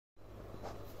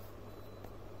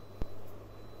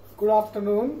Good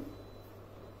afternoon.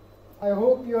 I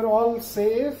hope you're all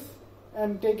safe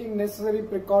and taking necessary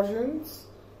precautions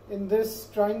in this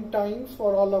trying times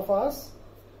for all of us,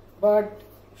 but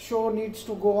show needs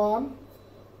to go on.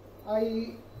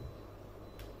 I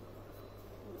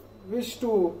wish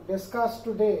to discuss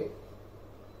today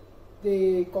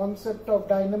the concept of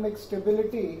dynamic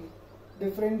stability,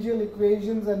 differential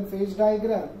equations and phase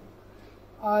diagram.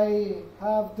 I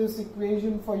have this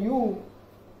equation for you,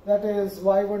 that is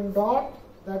y1 dot,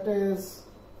 that is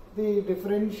the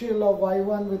differential of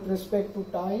y1 with respect to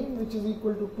time, which is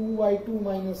equal to 2y2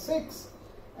 minus 6,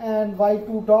 and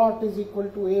y2 dot is equal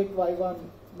to 8y1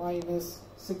 minus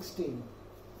 16.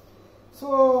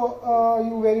 So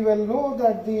you very well know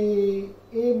that the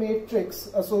A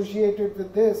matrix associated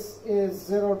with this is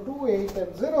 0, 2, 8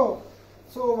 and 0.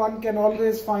 So one can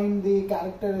always find the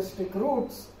characteristic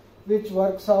roots, which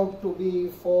works out to be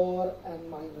 4 and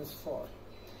minus 4.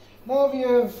 Now we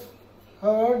have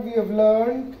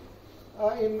learned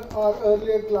in our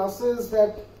earlier classes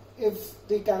that if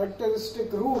the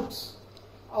characteristic roots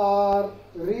are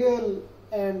real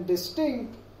and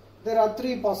distinct, there are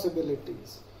three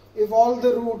possibilities. If all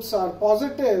the roots are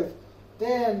positive,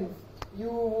 then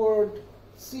you would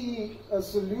see a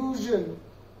solution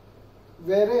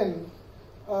wherein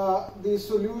the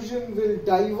solution will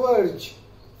diverge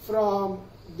from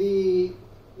the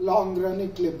long run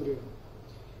equilibrium.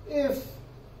 If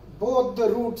both the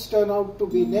roots turn out to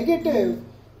be negative,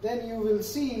 then you will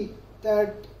see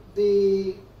that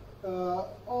the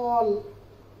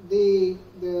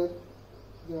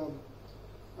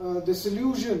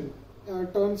solution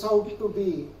turns out to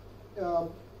be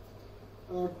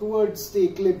towards the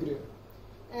equilibrium.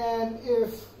 And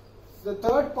if the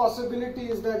third possibility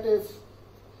is that if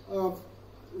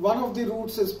one of the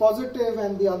roots is positive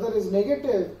and the other is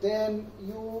negative, then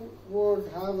you would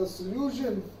have a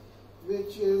solution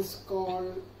which is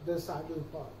called the saddle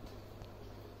path.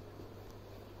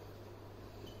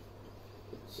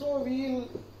 So we'll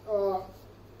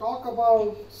talk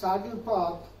about saddle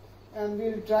path, and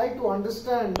we'll try to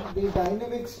understand the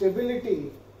dynamic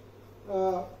stability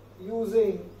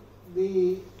using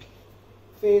the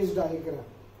phase diagram.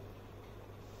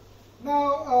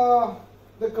 Now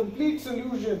the complete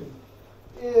solution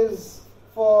is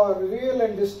for real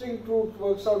and distinct root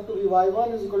works out to be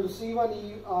y1 is equal to c1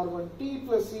 e r1t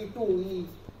plus c2 e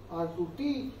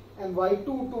r2t, and y2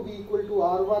 to be equal to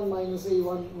r1 minus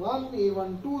a11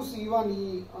 a12 c1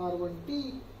 e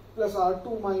r1t plus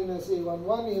r2 minus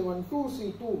a11 a12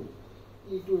 c2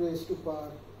 e to raised to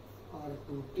power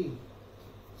r2t.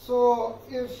 So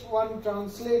if one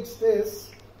translates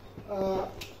this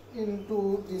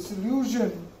into the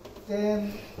solution,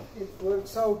 then it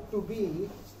works out to be,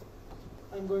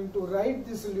 I'm going to write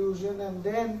the solution and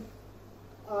then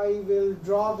I will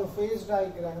draw the phase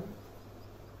diagram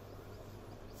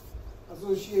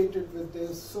associated with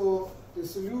this. So the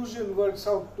solution works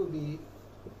out to be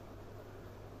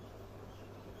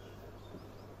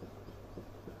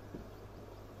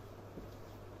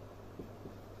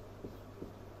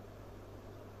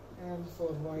and for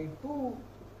y2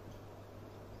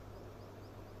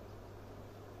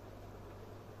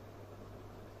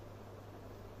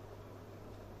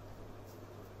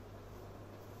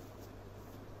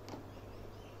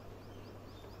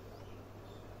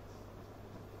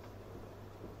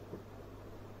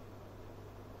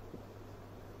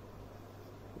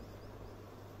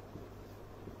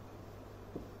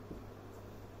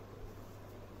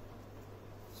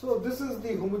 So this is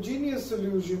the homogeneous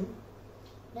solution.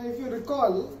 Now if you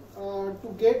recall,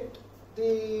 to get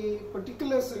the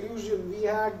particular solution, we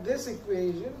had this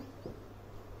equation,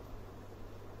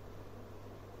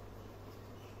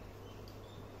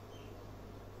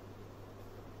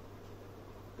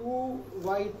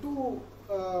 y2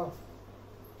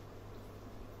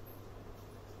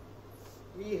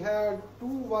 we had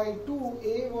 2y2,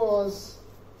 a was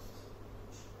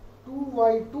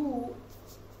 2y2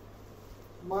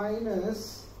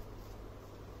 minus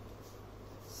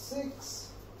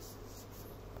 6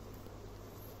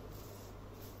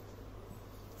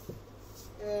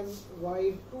 and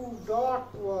y2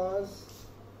 dot was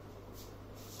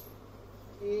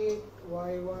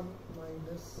 8y1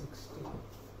 minus 16.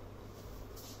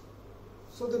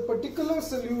 So the particular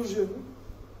solution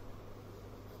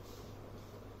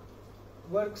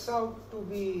works out to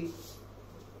be,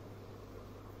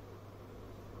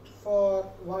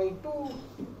 for y2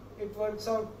 it works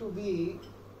out to be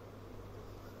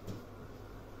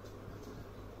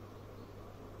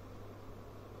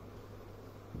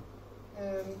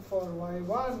and for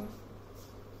y1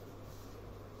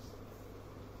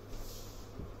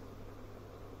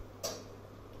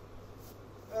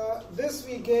 this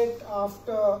we get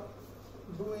after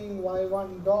doing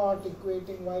y1 dot,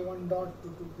 equating y1 dot to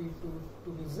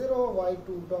be 0,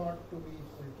 y2 dot to be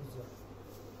equal to 0.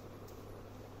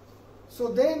 So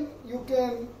then you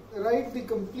can write the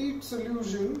complete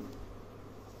solution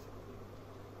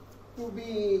to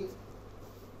be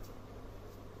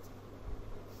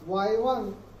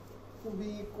y1 to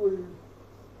be equal,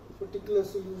 particular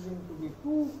solution to be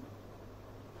 2,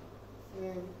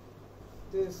 and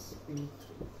this be 3.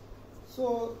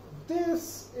 So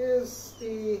this is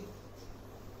the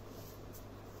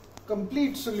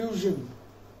complete solution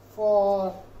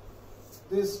for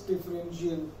this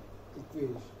differential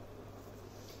equation.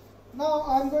 Now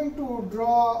I am going to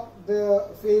draw the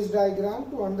phase diagram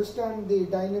to understand the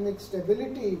dynamic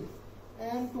stability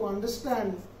and to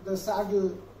understand the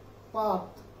saddle path,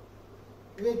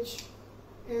 which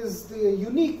is the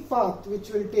unique path which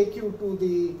will take you to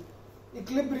the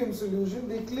equilibrium solution.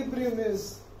 The equilibrium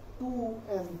is 2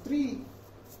 and 3,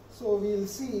 so we will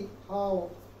see how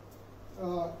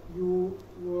you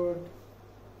would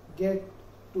get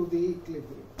to the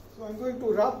equilibrium. So I am going to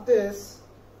rub this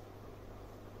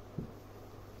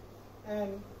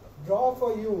and draw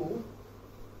for you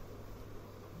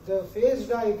the phase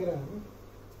diagram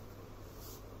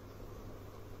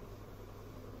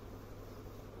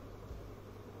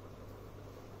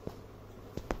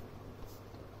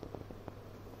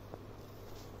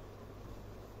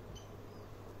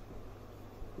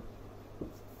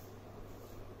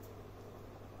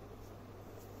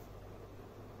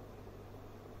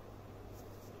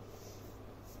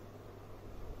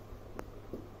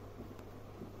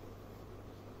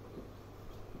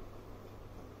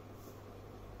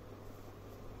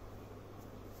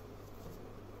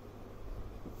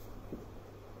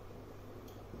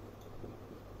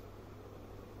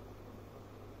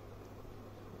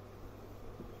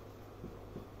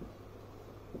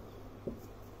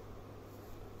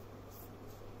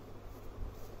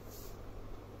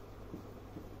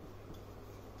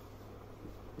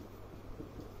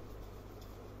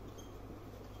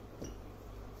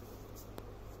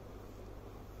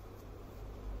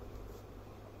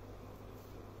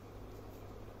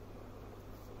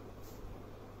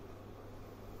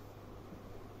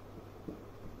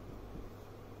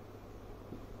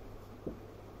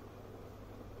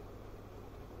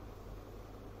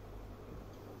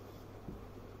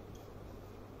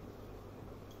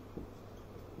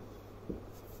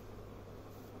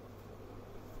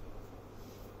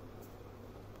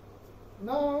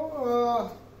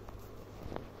Now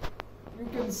you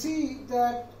can see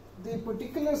that the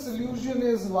particular solution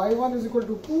is y1 is equal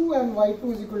to 2 and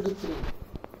y2 is equal to 3.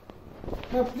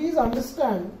 Now please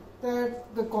understand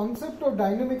that the concept of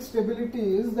dynamic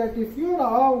stability is that if you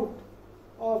are out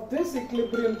of this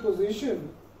equilibrium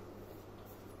position,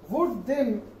 would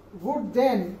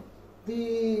then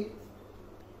the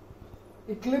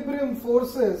equilibrium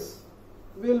forces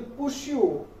will push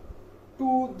you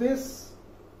to this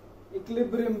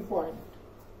equilibrium point.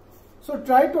 So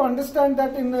try to understand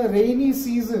that in a rainy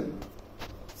season,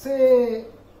 say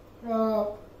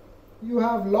you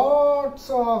have lots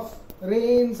of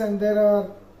rains and there are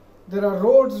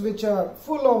roads which are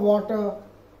full of water,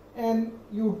 and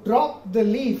you drop the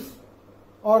leaf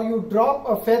or you drop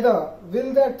a feather,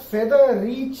 will that feather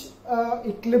reach a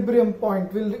equilibrium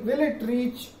point? Will it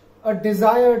reach a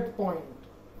desired point?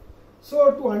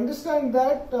 So to understand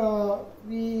that,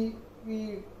 we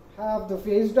have the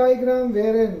phase diagram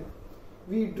wherein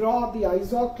we draw the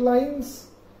isoc lines.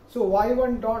 So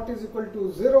y1 dot is equal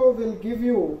to 0 will give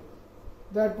you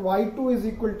that y2 is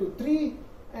equal to 3,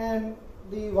 and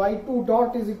the y2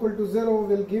 dot is equal to 0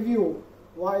 will give you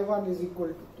y1 is equal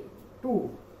to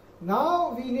 2.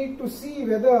 Now we need to see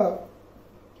whether,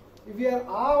 if we are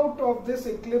out of this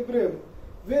equilibrium,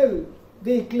 will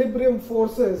the equilibrium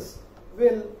forces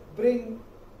will bring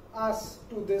us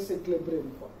to this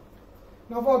equilibrium point.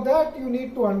 Now for that you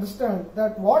need to understand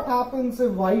that what happens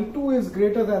if y2 is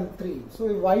greater than 3. So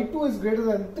if y2 is greater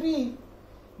than 3,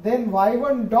 then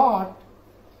y1 dot,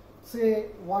 say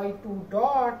y2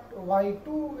 dot,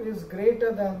 y2 is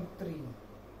greater than 3.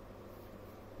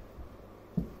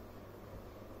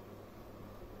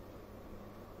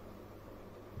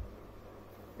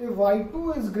 If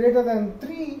y2 is greater than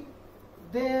 3,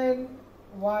 then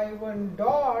y1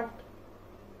 dot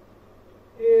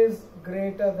is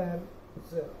greater than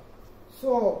 0.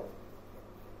 So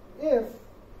if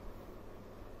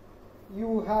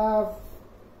you have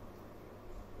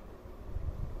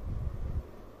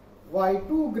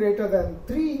y2 greater than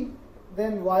 3,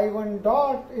 then y1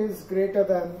 dot is greater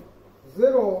than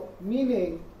 0,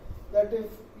 meaning that if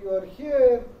you are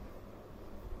here,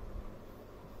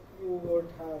 you would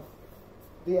have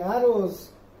the arrows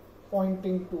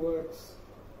pointing towards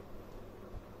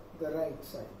the right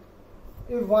side.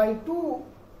 If y2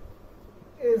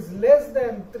 is less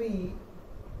than 3,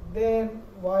 then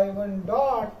y1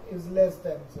 dot is less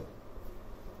than 0.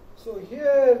 So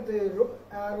here the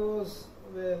arrows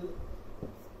will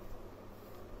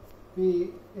be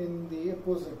in the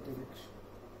opposite direction.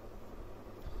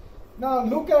 Now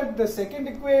look at the second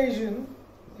equation.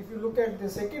 If you look at the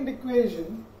second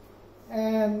equation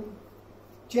and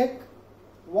check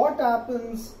what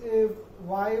happens if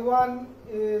y1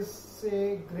 is,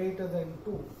 say, greater than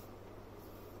 2.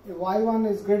 If y1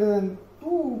 is greater than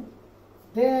 2,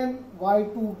 then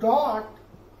y2 dot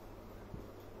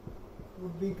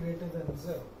would be greater than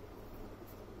 0.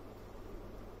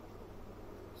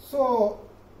 So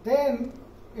then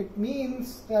it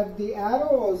means that the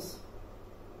arrows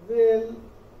will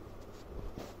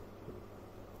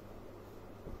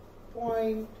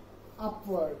point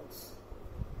upwards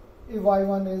if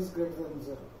y1 is greater than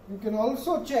 0. You can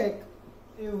also check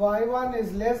if y1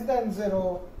 is less than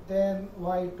 0, then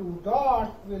y2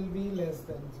 dot will be less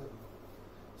than 0.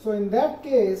 So in that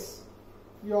case,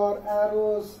 your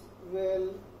arrows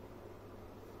will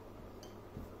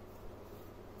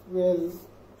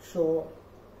show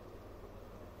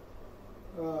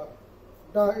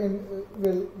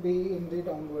will be in the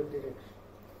downward direction.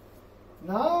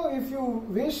 Now if you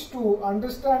wish to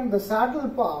understand the saddle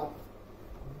path,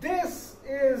 this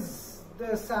is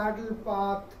the saddle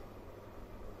path,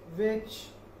 which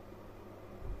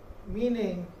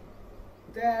meaning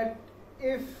that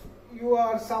if you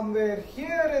are somewhere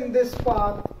here in this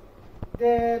path,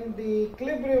 then the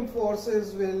equilibrium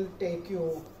forces will take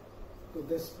you to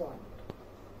this point.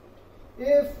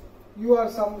 If you are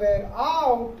somewhere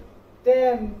out,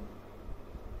 then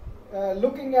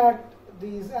looking at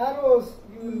these arrows,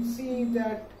 you will see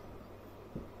that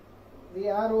the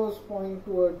arrows point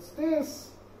towards this.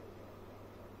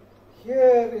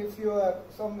 Here, if you are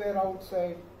somewhere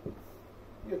outside,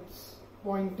 it's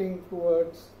pointing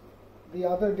towards the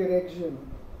other direction.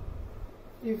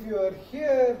 If you are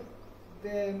here,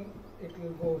 then it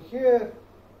will go here.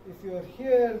 If you are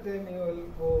here, then you will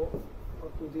go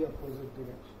to the opposite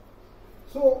direction.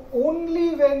 So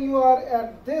only when you are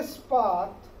at this path,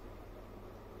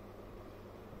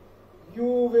 you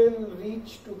will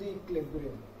reach to the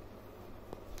equilibrium.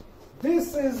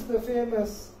 This is the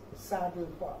famous saddle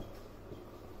path.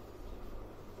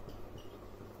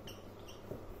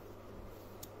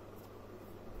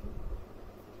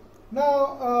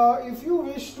 Now, if you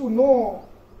wish to know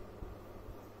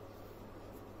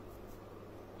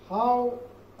how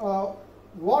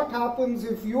what happens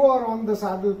if you are on the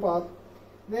saddle path,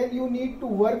 then you need to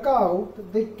work out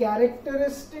the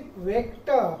characteristic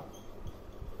vector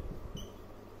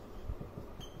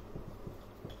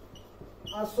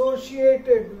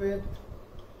associated with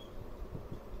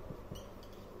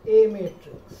A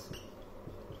matrix,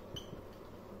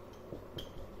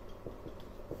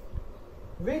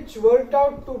 which worked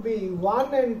out to be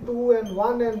 1 and 2 and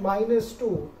 1 and minus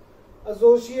 2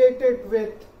 associated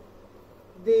with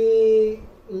the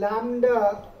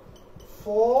lambda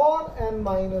 4 and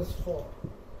minus 4.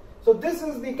 So this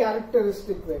is the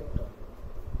characteristic vector.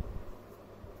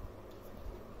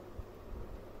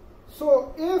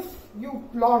 So if you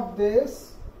plot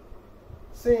this,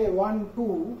 say 1,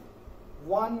 2,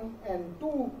 1 and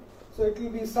 2, so it will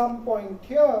be some point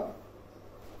here,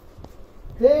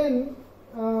 then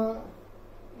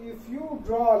if you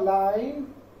draw a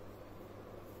line,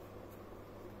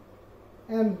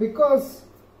 and because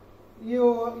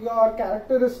your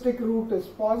characteristic root is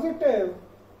positive,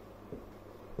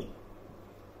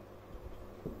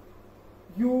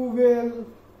 you will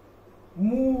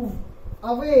move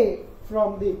away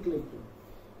from the equilibrium.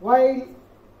 While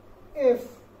if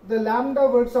the lambda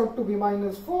works out to be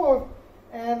minus 4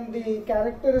 and the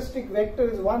characteristic vector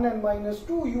is 1 and minus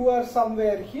 2, you are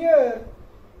somewhere here,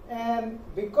 and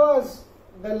because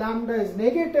the lambda is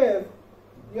negative,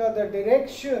 the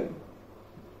direction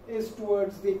is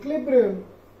towards the equilibrium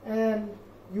and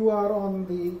you are on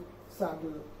the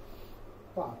saddle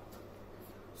path.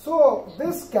 So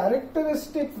this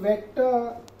characteristic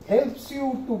vector helps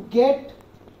you to get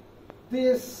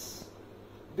this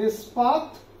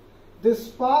path. This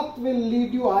path will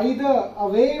lead you either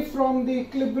away from the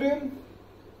equilibrium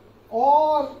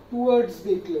or towards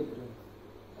the equilibrium,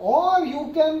 or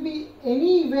you can be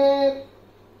anywhere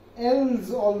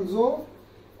else also.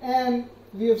 And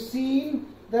we have seen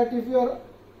that if you are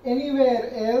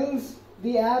anywhere else,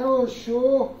 the arrows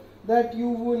show that you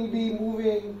will be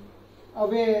moving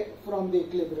away from the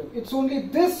equilibrium. It's only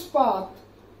this path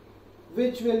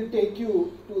which will take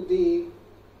you to the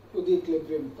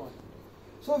equilibrium point.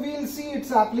 So we'll see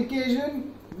its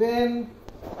application when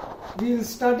we'll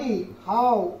study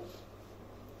how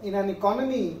in an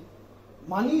economy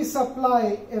money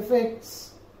supply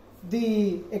affects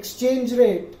the exchange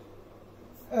rate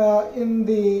in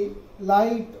the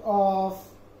light of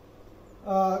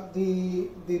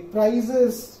the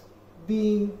prices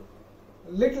being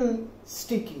little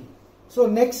sticky. So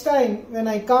next time when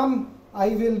I come, I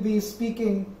will be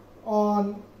speaking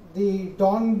on the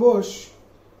Dornbusch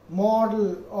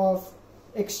model of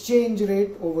exchange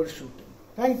rate overshooting.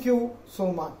 Thank you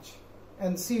so much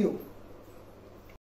and see you.